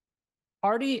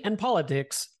Party and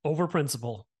politics over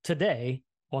principle. Today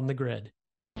on The Grid.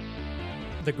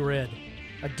 The Grid,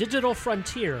 a digital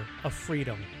frontier of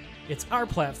freedom. It's our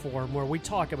platform where we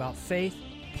talk about faith,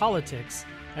 politics,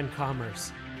 and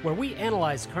commerce, where we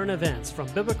analyze current events from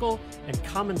biblical and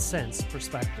common sense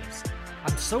perspectives.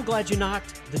 I'm so glad you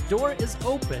knocked. The door is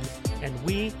open, and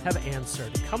we have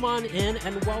answered. Come on in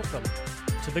and welcome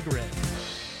to The Grid.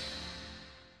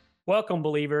 Welcome,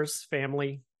 believers,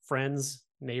 family, friends,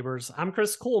 neighbors. I'm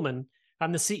Chris Kuhlman.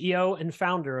 I'm the CEO and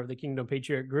founder of the Kingdom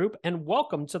Patriot Group, and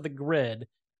welcome to The Grid,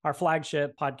 our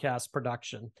flagship podcast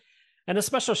production. And a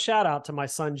special shout out to my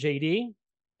son, JD,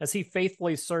 as he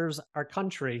faithfully serves our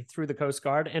country through the Coast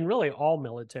Guard and really all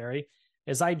military,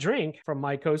 as I drink from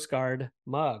my Coast Guard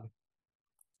mug.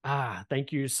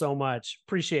 Thank you so much.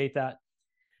 Appreciate that.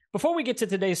 Before we get to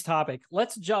today's topic,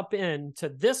 let's jump into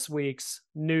this week's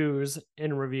news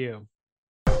in review.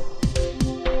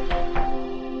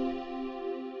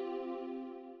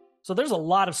 So there's a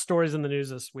lot of stories in the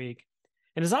news this week.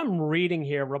 And as I'm reading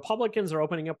here, Republicans are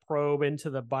opening a probe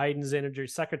into the Biden's energy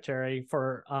secretary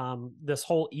for this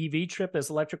whole EV trip,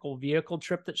 this electrical vehicle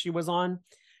trip that she was on.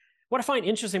 What I find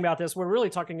interesting about this, we're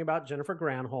really talking about Jennifer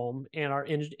Granholm and our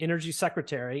energy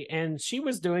secretary. And she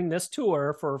was doing this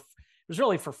tour it was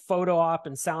really for photo op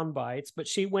and sound bites, but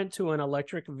she went to an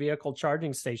electric vehicle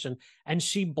charging station and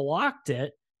she blocked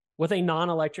it with a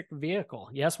non-electric vehicle.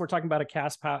 Yes, we're talking about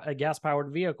a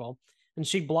gas-powered vehicle. And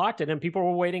she blocked it, and people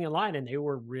were waiting in line, and they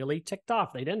were really ticked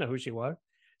off. They didn't know who she was.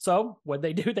 So what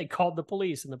they do, they called the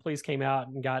police, and the police came out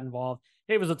and got involved.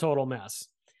 It was a total mess.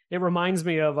 It reminds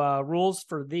me of rules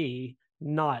for thee,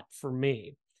 not for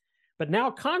me. But now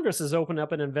Congress has opened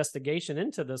up an investigation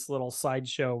into this little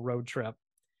sideshow road trip.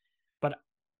 But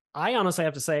I honestly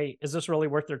have to say, is this really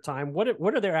worth their time? What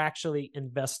are they actually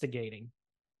investigating?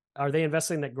 Are they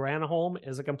investigating that Granholm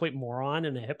is a complete moron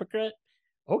and a hypocrite?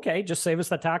 Okay, just save us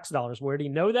the tax dollars. Where do you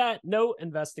know that? No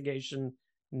investigation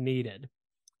needed.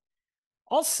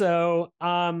 Also,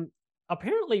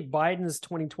 apparently Biden's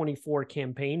 2024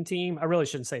 campaign team, I really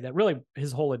shouldn't say that, really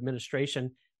his whole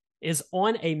administration is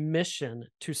on a mission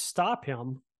to stop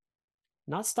him,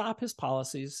 not stop his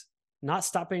policies, not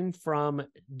stop him from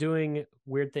doing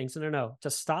weird things. No,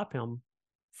 to stop him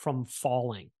from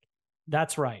falling.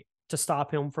 That's right. To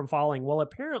stop him from falling. Well,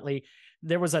 apparently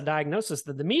there was a diagnosis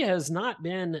that the media has not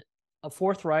been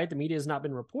forthright. The media has not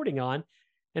been reporting on,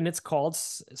 and it's called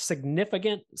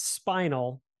significant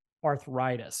spinal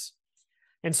arthritis.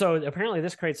 And so apparently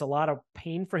this creates a lot of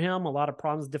pain for him, a lot of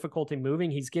problems, difficulty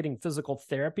moving. He's getting physical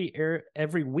therapy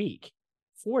every week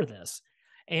for this.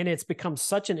 And it's become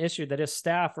such an issue that his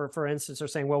staff, for instance, are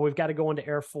saying, well, we've got to go into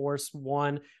Air Force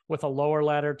One with a lower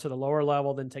ladder to the lower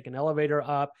level, then take an elevator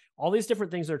up. All these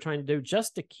different things they're trying to do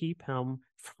just to keep him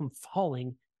from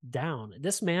falling down.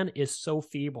 This man is so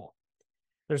feeble.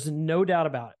 There's no doubt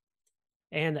about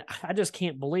it. And I just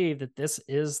can't believe that this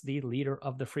is the leader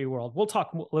of the free world. We'll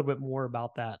talk a little bit more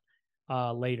about that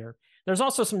later. There's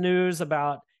also some news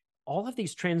about all of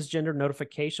these transgender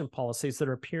notification policies that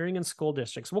are appearing in school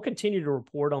districts. We'll continue to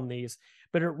report on these,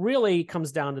 but it really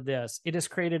comes down to this. It has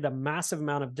created a massive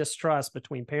amount of distrust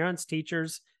between parents,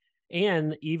 teachers,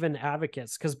 and even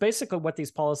advocates. Because basically what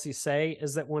these policies say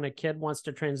is that when a kid wants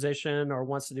to transition or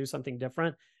wants to do something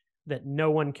different, that no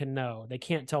one can know. They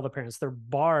can't tell the parents. They're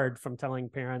barred from telling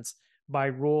parents by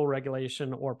rule,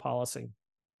 regulation, or policy.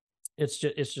 It's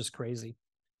just crazy.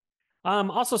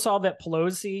 Also saw that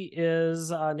Nancy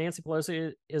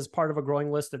Pelosi is part of a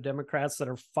growing list of Democrats that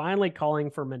are finally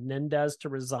calling for Menendez to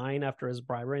resign after his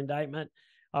bribery indictment.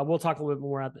 We'll talk a little bit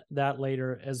more about that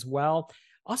later as well.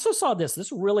 Also saw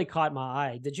this really caught my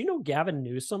eye. Did you know Gavin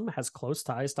Newsom has close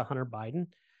ties to Hunter Biden?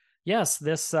 Yes,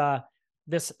 this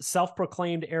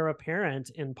self-proclaimed heir apparent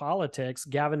in politics,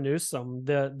 Gavin Newsom,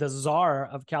 the czar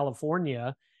of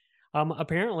California.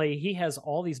 Apparently he has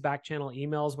all these back channel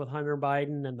emails with Hunter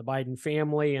Biden and the Biden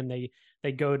family, and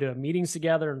they go to meetings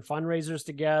together and fundraisers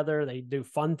together. They do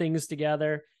fun things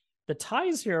together. The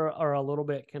ties here are a little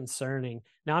bit concerning.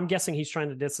 Now, I'm guessing he's trying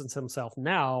to distance himself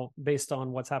now based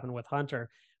on what's happened with Hunter,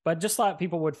 but just thought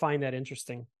people would find that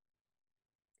interesting.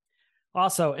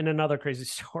 Also, in another crazy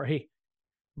story,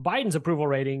 Biden's approval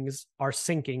ratings are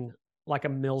sinking like a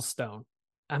millstone.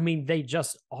 I mean, they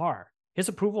just are. His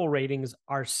approval ratings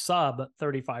are sub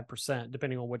 35%,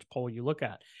 depending on which poll you look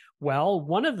at. Well,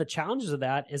 one of the challenges of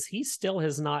that is he still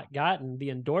has not gotten the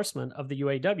endorsement of the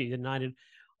UAW, the United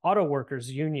Auto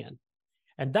Workers Union.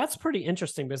 And that's pretty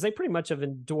interesting because they pretty much have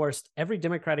endorsed every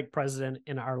Democratic president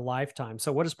in our lifetime.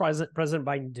 So what does President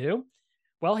Biden do?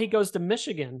 Well, he goes to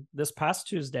Michigan this past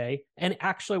Tuesday and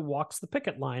actually walks the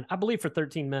picket line, I believe for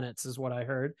 13 minutes is what I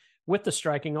heard, with the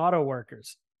striking auto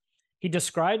workers. He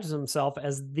describes himself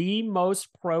as the most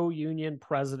pro-union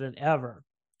president ever.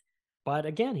 But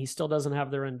again, he still doesn't have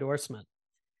their endorsement.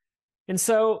 And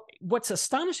so what's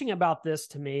astonishing about this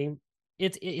to me,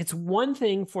 it's one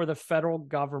thing for the federal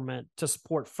government to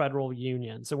support federal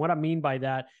unions. And what I mean by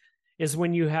that is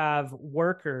when you have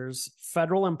workers,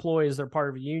 federal employees that are part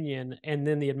of a union, and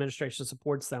then the administration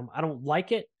supports them. I don't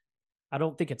like it. I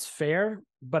don't think it's fair,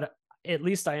 but at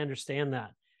least I understand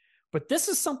that. But this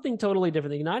is something totally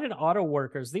different. The United Auto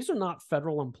Workers, these are not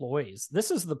federal employees.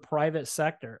 This is the private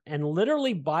sector. And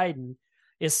literally Biden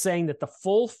is saying that the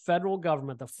full federal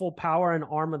government, the full power and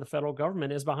arm of the federal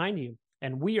government is behind you.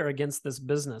 And we are against this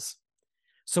business.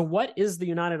 So what is the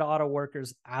United Auto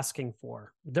Workers asking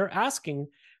for? They're asking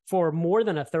for more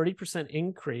than a 30%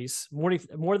 increase,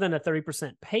 more than a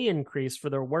 30% pay increase for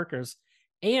their workers,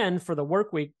 and for the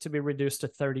work week to be reduced to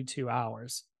 32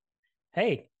 hours.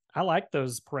 Hey, I like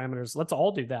those parameters. Let's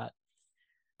all do that.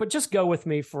 But just go with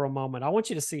me for a moment. I want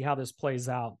you to see how this plays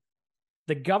out.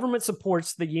 The government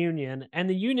supports the union, and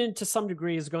the union to some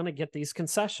degree is going to get these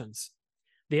concessions.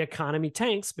 The economy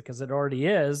tanks because it already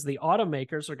is. The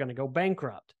automakers are going to go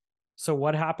bankrupt. So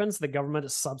what happens? The government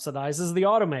subsidizes the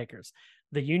automakers.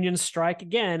 The unions strike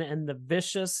again, and the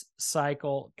vicious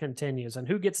cycle continues. And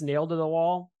who gets nailed to the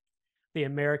wall? The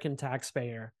American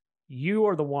taxpayer. You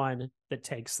are the one that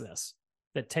takes this,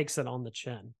 that takes it on the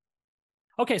chin.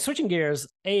 Okay, switching gears,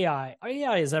 AI.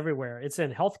 AI is everywhere. It's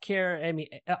in healthcare. I mean,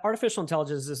 artificial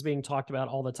intelligence is being talked about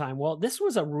all the time. Well, this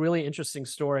was a really interesting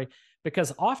story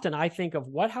because often I think of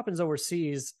what happens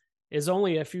overseas is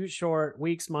only a few short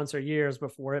weeks, months, or years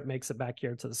before it makes it back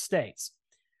here to the States.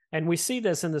 And we see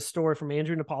this in the story from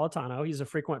Andrew Napolitano. He's a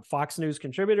frequent Fox News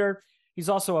contributor. He's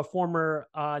also a former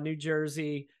New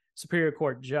Jersey Superior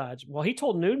Court judge. Well, he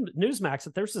told Newsmax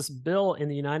that there's this bill in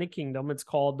the United Kingdom. It's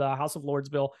called House of Lords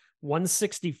Bill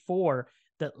 164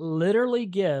 that literally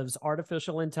gives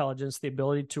artificial intelligence the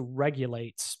ability to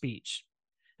regulate speech.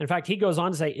 In fact, he goes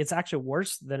on to say it's actually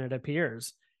worse than it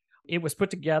appears. It was put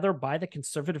together by the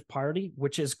Conservative Party,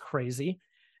 which is crazy,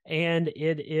 and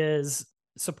it is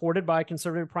supported by a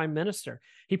conservative prime minister.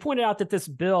 He pointed out that this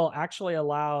bill actually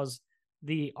allows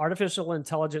the artificial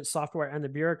intelligence software and the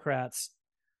bureaucrats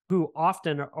who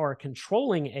often are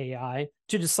controlling AI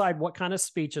to decide what kind of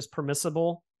speech is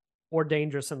permissible or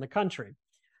dangerous in the country.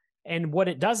 And what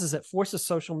it does is it forces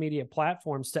social media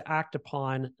platforms to act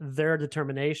upon their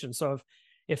determination. So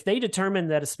if they determine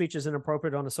that a speech is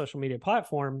inappropriate on a social media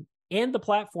platform and the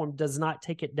platform does not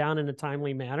take it down in a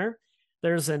timely manner,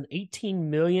 there's an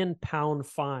 18 million pound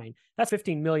fine. That's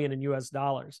 15 million in US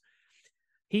dollars.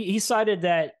 He cited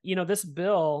that, this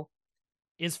bill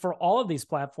is for all of these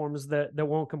platforms that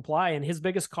won't comply. And his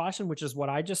biggest caution, which is what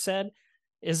I just said,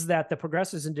 is that the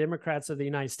progressives and Democrats of the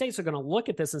United States are going to look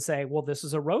at this and say, well, this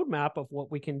is a roadmap of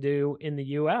what we can do in the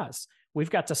US. We've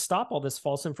got to stop all this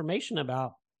false information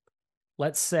about,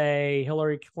 let's say,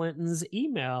 Hillary Clinton's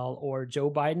email or Joe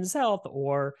Biden's health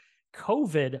or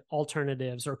COVID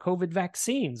alternatives or COVID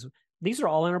vaccines. These are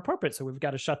all inappropriate, so we've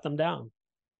got to shut them down.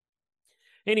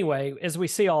 Anyway, as we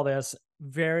see all this,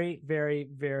 very, very,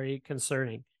 very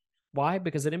concerning. Why?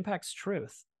 Because it impacts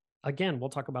truth. Again, we'll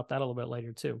talk about that a little bit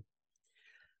later too.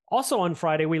 Also on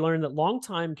Friday, we learned that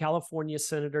longtime California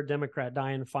Senator Democrat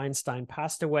Dianne Feinstein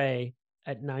passed away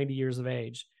at 90 years of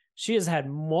age. She has had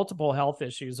multiple health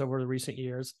issues over the recent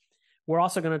years. We're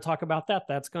also going to talk about that.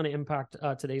 That's going to impact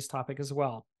today's topic as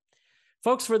well.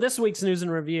 Folks, for this week's News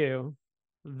and Review,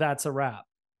 that's a wrap.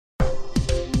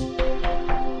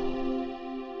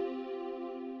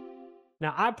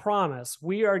 Now, I promise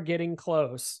we are getting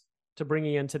close to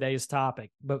bringing in today's topic.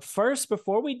 But first,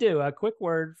 before we do, a quick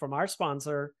word from our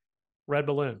sponsor, Red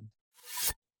Balloon.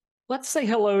 Let's say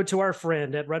hello to our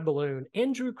friend at Red Balloon,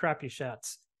 Andrew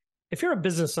Krapuschetz. If you're a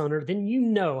business owner, then you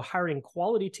know hiring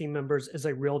quality team members is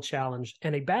a real challenge,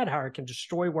 and a bad hire can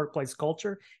destroy workplace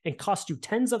culture and cost you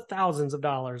tens of thousands of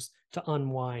dollars to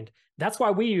unwind. That's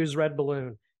why we use Red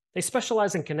Balloon. They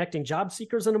specialize in connecting job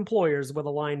seekers and employers with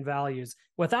aligned values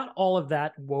without all of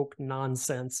that woke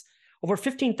nonsense. Over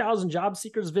 15,000 job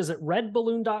seekers visit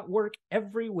redballoon.work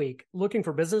every week looking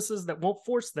for businesses that won't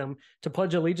force them to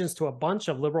pledge allegiance to a bunch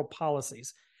of liberal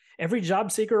policies. Every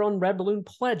job seeker on Red Balloon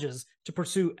pledges to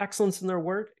pursue excellence in their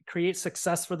work, create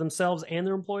success for themselves and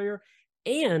their employer,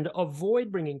 and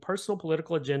avoid bringing personal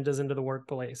political agendas into the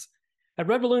workplace. At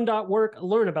redballoon.work,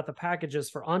 learn about the packages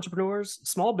for entrepreneurs,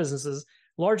 small businesses,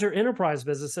 larger enterprise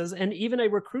businesses, and even a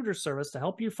recruiter service to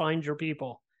help you find your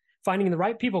people. Finding the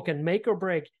right people can make or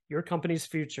break your company's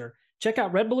future. Check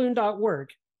out redballoon.work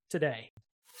today.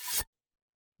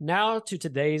 Now to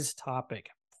today's topic,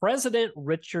 President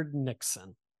Richard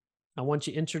Nixon. I want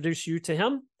to introduce you to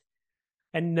him.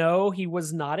 And no, he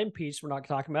was not impeached. We're not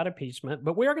talking about impeachment,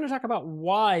 but we are going to talk about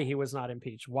why he was not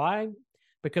impeached. Why?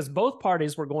 Because both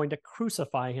parties were going to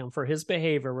crucify him for his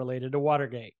behavior related to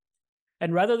Watergate.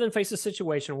 And rather than face a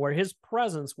situation where his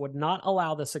presence would not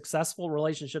allow the successful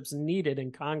relationships needed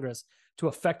in Congress to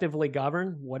effectively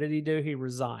govern, what did he do? He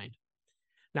resigned.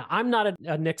 Now, I'm not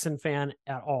a Nixon fan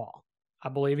at all. I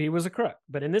believe he was a crook.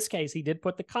 But in this case, he did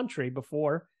put the country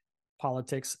before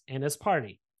politics and his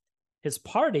party. His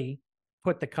party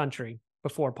put the country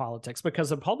before politics because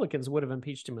the Republicans would have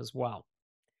impeached him as well.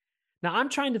 Now, I'm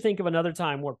trying to think of another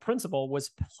time where principle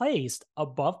was placed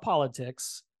above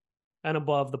politics and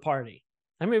above the party.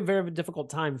 I'm having a very difficult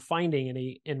time finding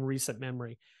any in recent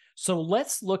memory. So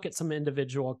let's look at some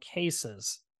individual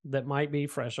cases that might be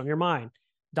fresh on your mind.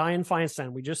 Dianne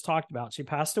Feinstein, we just talked about. She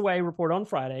passed away, report on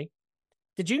Friday.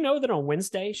 Did you know that on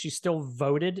Wednesday she still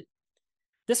voted?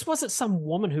 This wasn't some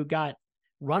woman who got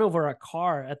run over a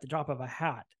car at the drop of a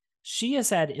hat. She has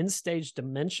had end-stage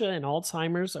dementia and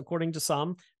Alzheimer's, according to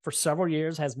some, for several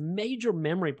years, has major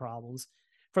memory problems.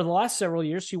 For the last several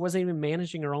years, she wasn't even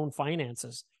managing her own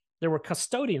finances. There were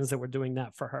custodians that were doing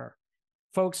that for her.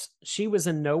 Folks, she was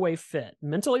in no way fit,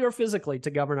 mentally or physically,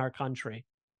 to govern our country.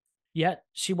 Yet,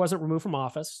 she wasn't removed from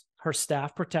office. Her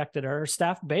staff protected her. Her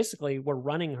staff basically were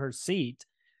running her seat.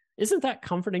 Isn't that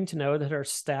comforting to know that her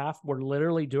staff were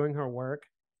literally doing her work?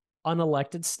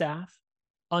 Unelected staff,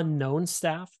 unknown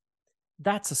staff.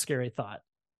 That's a scary thought.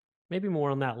 Maybe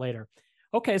more on that later.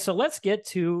 Okay, so let's get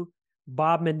to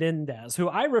Bob Menendez, who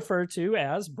I refer to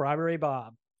as Bribery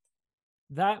Bob.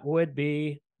 That would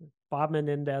be Bob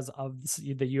Menendez of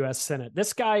the U.S. Senate.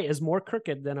 This guy is more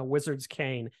crooked than a wizard's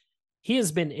cane. He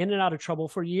has been in and out of trouble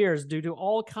for years due to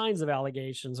all kinds of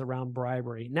allegations around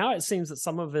bribery. Now it seems that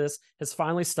some of this has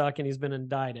finally stuck and he's been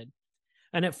indicted.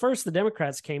 And at first, the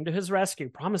Democrats came to his rescue,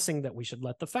 promising that we should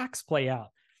let the facts play out.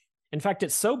 In fact,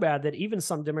 it's so bad that even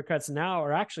some Democrats now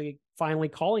are actually finally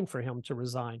calling for him to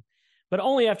resign, but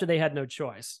only after they had no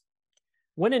choice.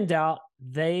 When in doubt,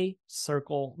 they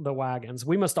circle the wagons.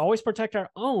 We must always protect our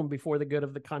own before the good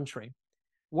of the country.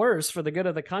 Worse, for the good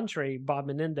of the country, Bob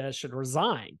Menendez should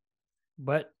resign.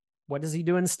 But what does he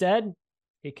do instead?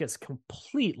 He gets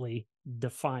completely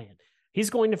defiant. He's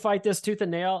going to fight this tooth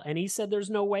and nail, and he said there's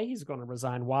no way he's going to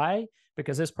resign. Why?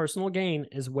 Because his personal gain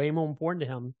is way more important to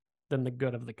him than the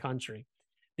good of the country,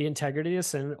 the integrity of the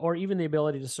Senate, or even the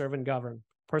ability to serve and govern.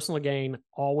 Personal gain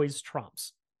always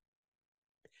trumps.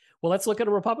 Well, let's look at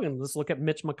a Republican. Let's look at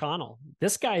Mitch McConnell.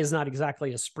 This guy is not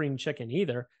exactly a spring chicken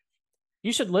either.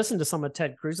 You should listen to some of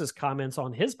Ted Cruz's comments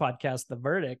on his podcast, The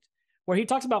Verdict, where he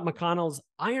talks about McConnell's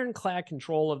ironclad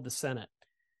control of the Senate.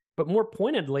 But more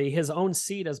pointedly, his own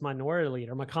seat as minority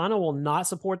leader. McConnell will not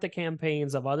support the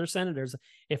campaigns of other senators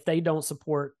if they don't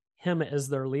support him as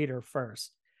their leader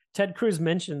first. Ted Cruz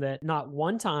mentioned that not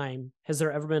one time has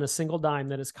there ever been a single dime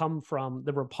that has come from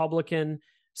the Republican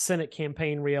Senate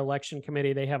Campaign Re-election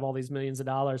Committee. They have all these millions of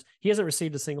dollars. He hasn't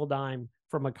received a single dime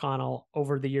from McConnell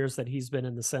over the years that he's been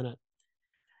in the Senate.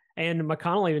 And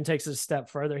McConnell even takes it a step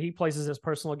further. He places his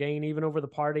personal gain even over the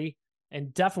party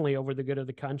and definitely over the good of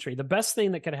the country. The best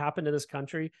thing that could happen to this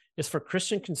country is for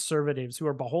Christian conservatives who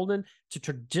are beholden to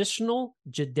traditional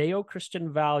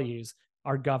Judeo-Christian values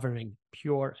are governing,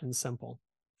 pure and simple.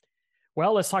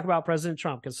 Well, let's talk about President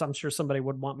Trump, because I'm sure somebody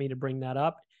would want me to bring that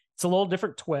up. It's a little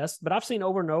different twist, but I've seen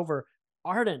over and over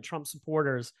ardent Trump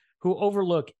supporters who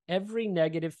overlook every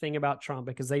negative thing about Trump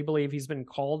because they believe he's been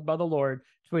called by the Lord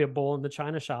to be a bull in the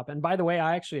china shop. And by the way,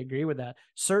 I actually agree with that,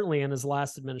 certainly in his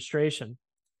last administration.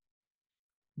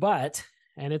 But,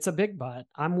 and it's a big but,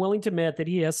 I'm willing to admit that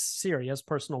he has serious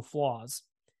personal flaws.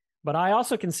 But I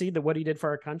also concede that what he did for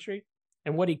our country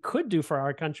and what he could do for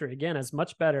our country, again, is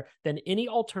much better than any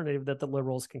alternative that the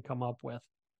liberals can come up with.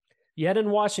 Yet in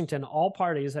Washington, all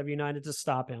parties have united to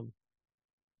stop him.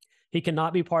 He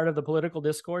cannot be part of the political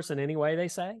discourse in any way, they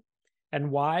say.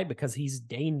 And why? Because he's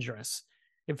dangerous.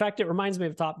 In fact, it reminds me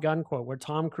of a Top Gun quote where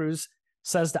Tom Cruise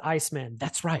says to Iceman,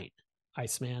 "That's right,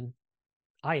 Iceman,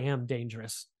 I am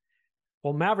dangerous."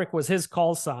 Well, Maverick was his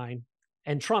call sign,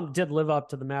 and Trump did live up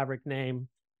to the Maverick name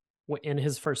in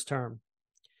his first term.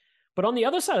 But on the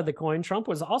other side of the coin, Trump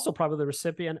was also probably the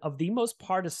recipient of the most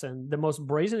partisan, the most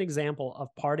brazen example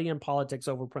of party and politics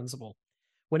over principle.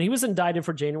 When he was indicted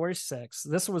for January 6th,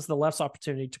 this was the left's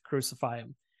opportunity to crucify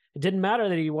him. It didn't matter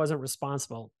that he wasn't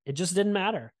responsible. It just didn't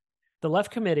matter. The left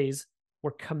committees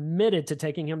were committed to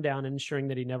taking him down and ensuring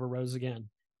that he never rose again.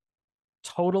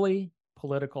 Totally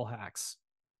political hacks.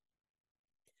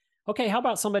 Okay, how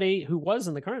about somebody who was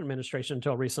in the current administration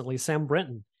until recently, Sam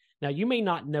Brinton? Now, you may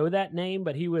not know that name,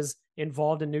 but he was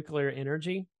involved in nuclear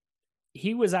energy.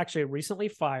 He was actually recently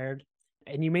fired,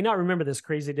 and you may not remember this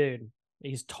crazy dude.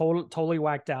 He's totally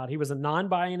whacked out. He was a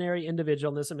non-binary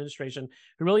individual in this administration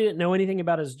who really didn't know anything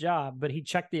about his job, but he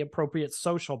checked the appropriate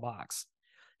social box.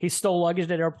 He stole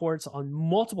luggage at airports on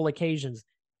multiple occasions.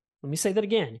 Let me say that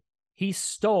again. He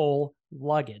stole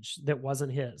luggage that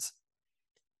wasn't his.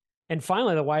 And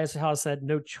finally, the White House had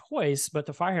no choice but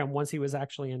to fire him once he was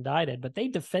actually indicted. But they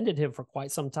defended him for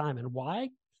quite some time. And why?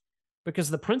 Because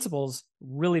the principles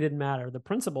really didn't matter. The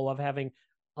principle of having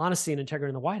honesty and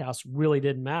integrity in the White House really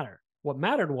didn't matter. What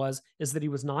mattered is that he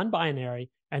was non-binary,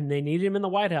 and they needed him in the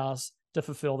White House to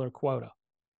fulfill their quota.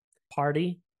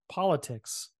 Party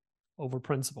politics over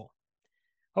principle.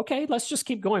 Okay, let's just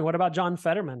keep going. What about John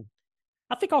Fetterman?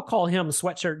 I think I'll call him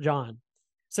Sweatshirt John.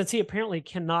 Since he apparently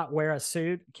cannot wear a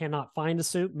suit, cannot find a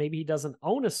suit, maybe he doesn't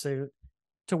own a suit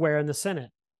to wear in the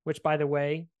Senate, which, by the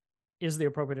way, is the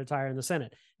appropriate attire in the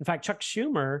Senate. In fact, Chuck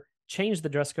Schumer changed the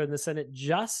dress code in the Senate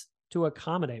just to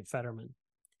accommodate Fetterman.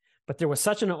 But there was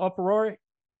such an uproar.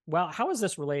 Well, how is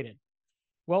this related?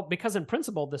 Well, because in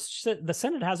principle, the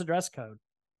Senate has a dress code,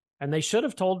 and they should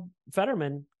have told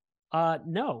Fetterman,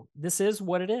 no, this is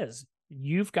what it is.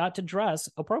 You've got to dress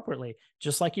appropriately,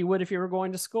 just like you would if you were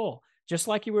going to school, just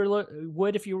like you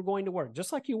would if you were going to work,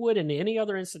 just like you would in any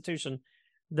other institution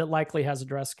that likely has a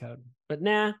dress code. But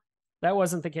nah, that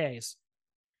wasn't the case.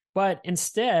 But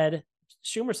instead,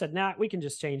 Schumer said, nah, we can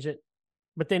just change it.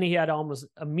 But then he had to almost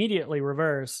immediately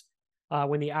reverse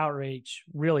when the outrage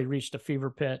really reached a fever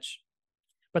pitch.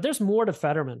 But there's more to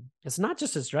Fetterman. It's not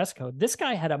just his dress code. This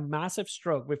guy had a massive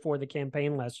stroke before the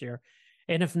campaign last year.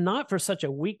 And if not for such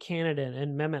a weak candidate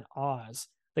in Mehmet Oz,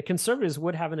 the conservatives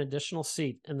would have an additional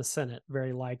seat in the Senate,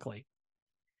 very likely.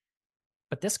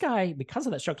 But this guy, because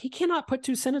of that stroke, he cannot put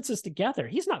two sentences together.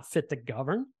 He's not fit to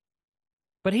govern.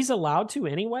 But he's allowed to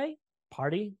anyway,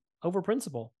 party over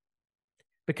principle.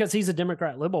 Because he's a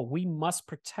Democrat liberal, we must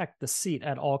protect the seat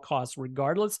at all costs,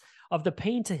 regardless of the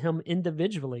pain to him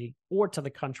individually or to the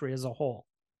country as a whole.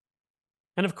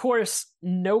 And of course,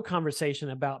 no conversation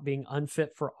about being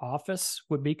unfit for office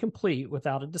would be complete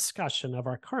without a discussion of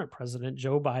our current president,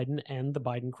 Joe Biden, and the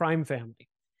Biden crime family.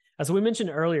 As we mentioned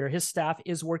earlier, his staff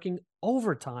is working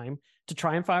overtime to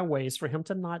try and find ways for him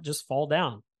to not just fall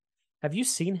down. Have you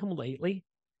seen him lately?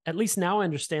 At least now I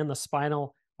understand the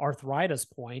spinal arthritis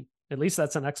point. At least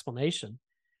that's an explanation.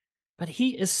 But he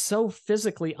is so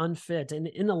physically unfit and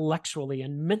intellectually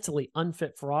and mentally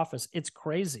unfit for office. It's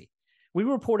crazy. We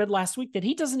reported last week that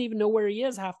he doesn't even know where he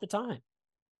is half the time.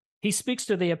 He speaks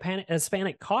to the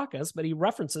Hispanic caucus, but he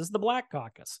references the Black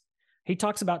caucus. He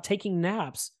talks about taking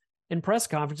naps in press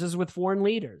conferences with foreign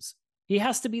leaders. He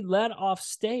has to be led off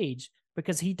stage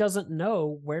because he doesn't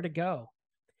know where to go.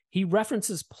 He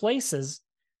references places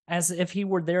as if he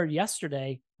were there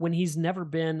yesterday when he's never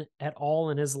been at all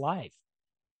in his life.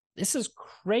 This is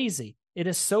crazy. It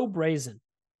is so brazen.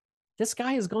 This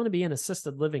guy is going to be in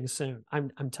assisted living soon.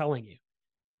 I'm telling you.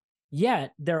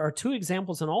 Yet, there are two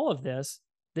examples in all of this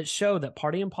that show that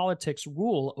party and politics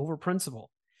rule over principle.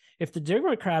 If the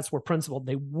Democrats were principled,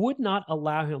 they would not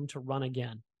allow him to run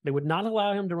again. They would not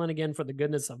allow him to run again for the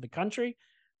goodness of the country.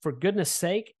 For goodness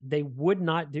sake, they would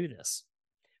not do this.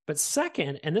 But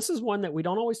second, and this is one that we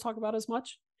don't always talk about as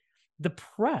much, the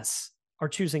press are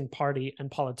choosing party and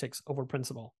politics over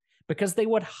principle because they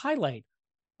would highlight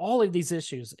all of these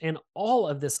issues and all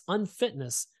of this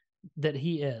unfitness that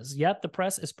he is. Yet the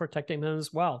press is protecting him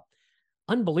as well.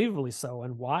 Unbelievably so.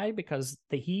 And why? Because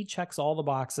he checks all the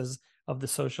boxes of the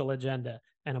social agenda.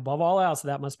 And above all else,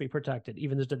 that must be protected,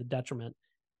 even to the detriment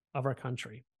of our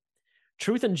country.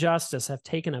 Truth and justice have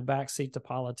taken a backseat to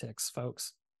politics,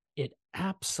 folks. It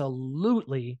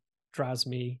absolutely drives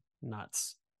me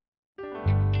nuts.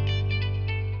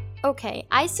 Okay,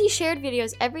 I see shared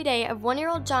videos every day of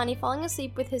 1-year-old Johnny falling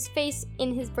asleep with his face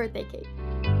in his birthday cake.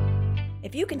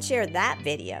 If you can share that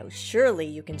video, surely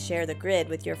you can share the grid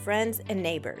with your friends and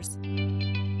neighbors.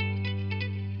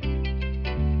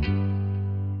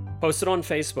 Post it on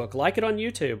Facebook, like it on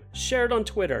YouTube, share it on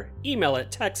Twitter, email it,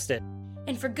 text it.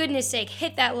 And for goodness sake,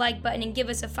 hit that like button and give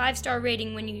us a 5-star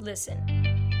rating when you listen.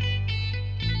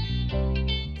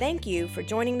 Thank you for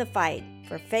joining the fight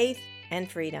for faith and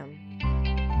freedom.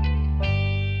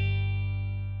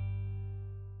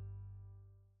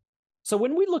 So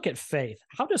when we look at faith,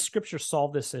 how does Scripture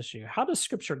solve this issue? How does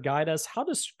Scripture guide us? How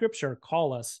does Scripture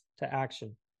call us to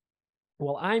action?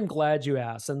 Well, I'm glad you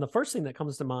asked. And the first thing that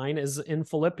comes to mind is in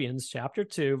Philippians chapter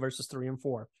 2, verses 3 and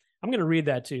 4. I'm going to read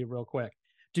that to you real quick.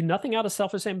 Do nothing out of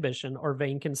selfish ambition or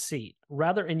vain conceit.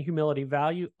 Rather, in humility,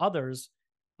 value others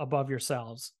above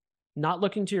yourselves, not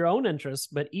looking to your own interests,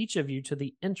 but each of you to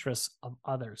the interests of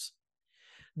others.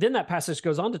 Then that passage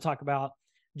goes on to talk about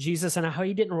Jesus and how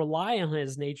he didn't rely on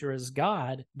his nature as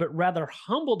God, but rather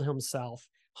humbled himself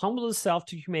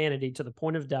to humanity to the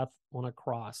point of death on a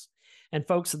cross. And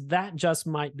folks, that just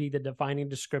might be the defining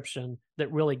description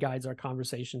that really guides our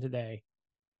conversation today.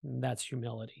 And that's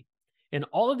humility. In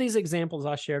all of these examples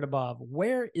I shared above,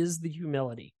 where is the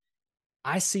humility?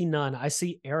 I see none. I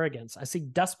see arrogance. I see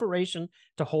desperation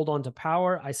to hold on to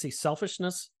power. I see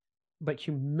selfishness, but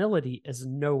humility is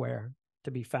nowhere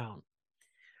to be found.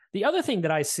 The other thing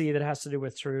that I see that has to do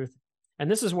with truth, and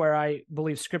this is where I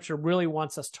believe Scripture really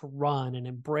wants us to run and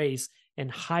embrace and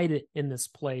hide it in this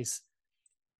place,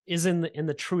 is in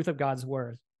the truth of God's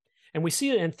word. And we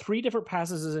see it in 3 different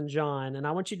passages in John, and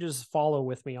I want you to just follow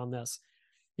with me on this.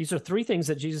 These are 3 things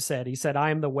that Jesus said. He said,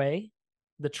 I am the way,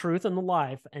 the truth, and the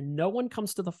life, and no one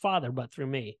comes to the Father but through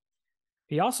me.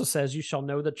 He also says, you shall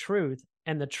know the truth,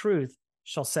 and the truth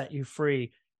shall set you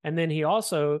free. And then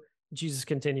Jesus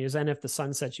continues, and if the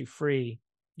Son sets you free,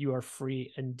 you are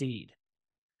free indeed.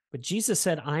 But Jesus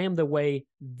said, I am the way,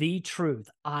 the truth.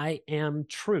 I am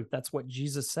truth. That's what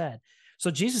Jesus said.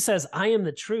 So Jesus says, I am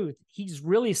the truth. He's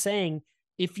really saying,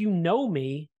 if you know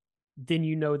me, then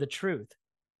you know the truth,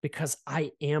 because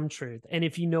I am truth. And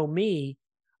if you know me,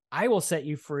 I will set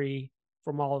you free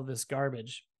from all of this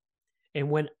garbage.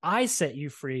 And when I set you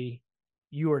free,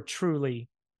 you are truly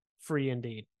free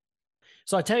indeed.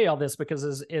 So I tell you all this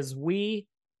because as we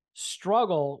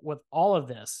struggle with all of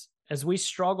this, as we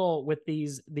struggle with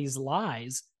these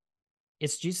lies,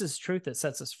 it's Jesus' truth that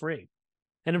sets us free.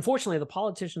 And unfortunately, the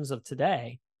politicians of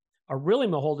today are really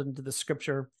beholden to the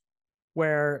Scripture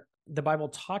where the Bible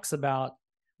talks about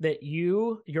that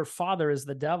your father is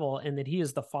the devil and that he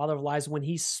is the father of lies. When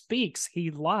he speaks,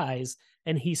 he lies,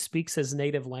 and he speaks his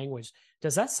native language.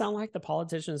 Does that sound like the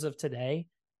politicians of today?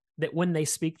 That when they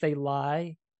speak, they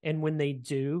lie, and when they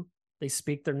do, they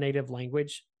speak their native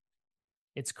language?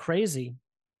 It's crazy,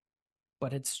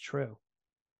 but it's true.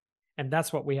 And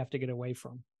that's what we have to get away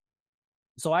from.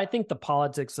 So I think the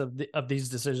politics of these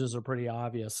decisions are pretty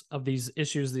obvious, of these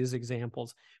issues, these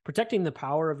examples. Protecting the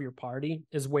power of your party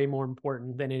is way more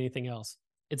important than anything else.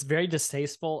 It's very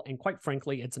distasteful, and quite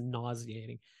frankly, it's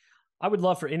nauseating. I would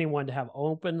love for anyone to have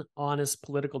open, honest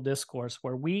political discourse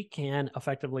where we can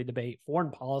effectively debate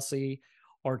foreign policy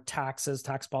or taxes,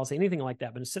 tax policy, anything like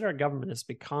that. But instead, our government has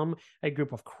become a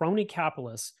group of crony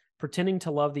capitalists pretending to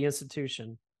love the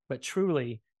institution, but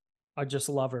truly are just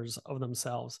lovers of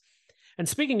themselves. And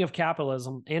speaking of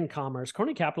capitalism and commerce,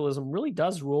 crony capitalism really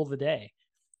does rule the day.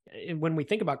 When we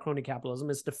think about crony capitalism,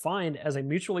 it's defined as a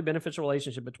mutually beneficial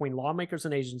relationship between lawmakers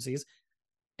and agencies,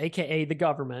 aka the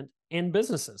government, and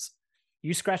businesses.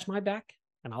 You scratch my back,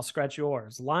 and I'll scratch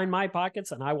yours. Line my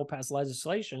pockets, and I will pass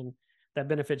legislation that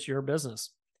benefits your business.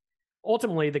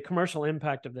 Ultimately, the commercial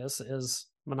impact of this is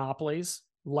monopolies,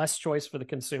 less choice for the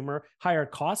consumer, higher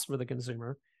costs for the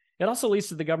consumer. It also leads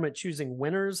to the government choosing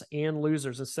winners and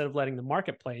losers instead of letting the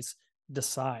marketplace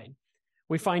decide.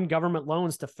 We find government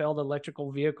loans to failed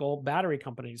electrical vehicle battery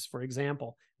companies, for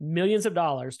example, millions of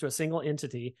dollars to a single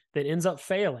entity that ends up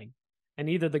failing. And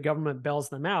either the government bails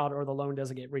them out or the loan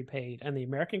doesn't get repaid, and the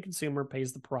American consumer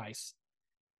pays the price.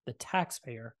 The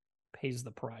taxpayer pays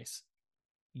the price.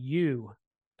 You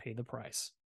pay the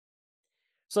price.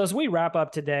 So as we wrap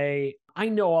up today, I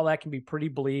know all that can be pretty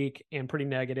bleak and pretty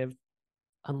negative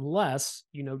unless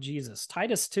you know Jesus.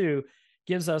 Titus 2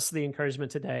 gives us the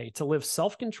encouragement today to live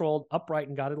self-controlled, upright,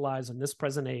 and guided lives in this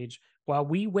present age while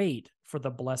we wait for the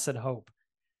blessed hope,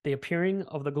 the appearing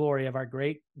of the glory of our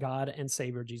great God and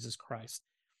Savior, Jesus Christ.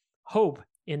 Hope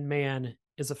in man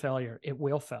is a failure. It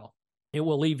will fail. It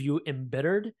will leave you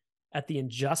embittered at the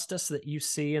injustice that you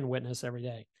see and witness every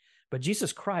day. But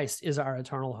Jesus Christ is our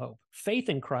eternal hope. Faith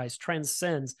in Christ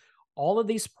transcends all of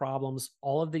these problems,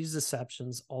 all of these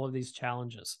deceptions, all of these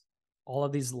challenges, all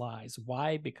of these lies.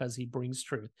 Why? Because he brings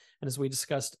truth. And as we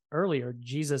discussed earlier,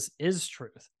 Jesus is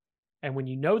truth. And when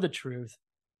you know the truth,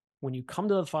 when you come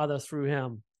to the Father through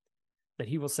him, that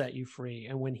he will set you free.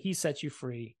 And when he sets you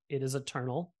free, it is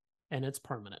eternal and it's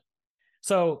permanent.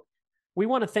 So we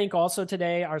want to thank also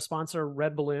today our sponsor,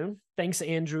 Red Balloon. Thanks,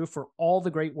 Andrew, for all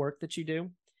the great work that you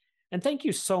do. And thank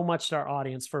you so much to our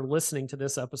audience for listening to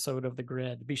this episode of The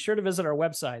Grid. Be sure to visit our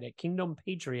website at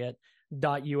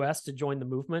kingdompatriot.us to join the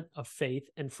movement of faith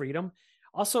and freedom.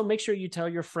 Also, make sure you tell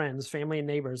your friends, family, and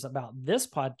neighbors about this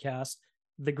podcast,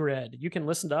 The Grid. You can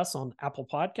listen to us on Apple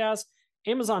Podcasts,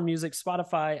 Amazon Music,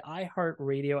 Spotify,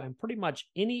 iHeartRadio, and pretty much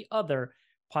any other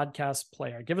podcast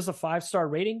player. Give us a 5-star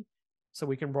rating so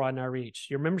we can broaden our reach.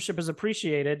 Your membership is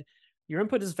appreciated, your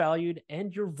input is valued,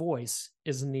 and your voice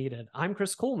is needed. I'm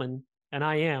Chris Coleman, and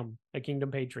I am a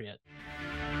Kingdom Patriot.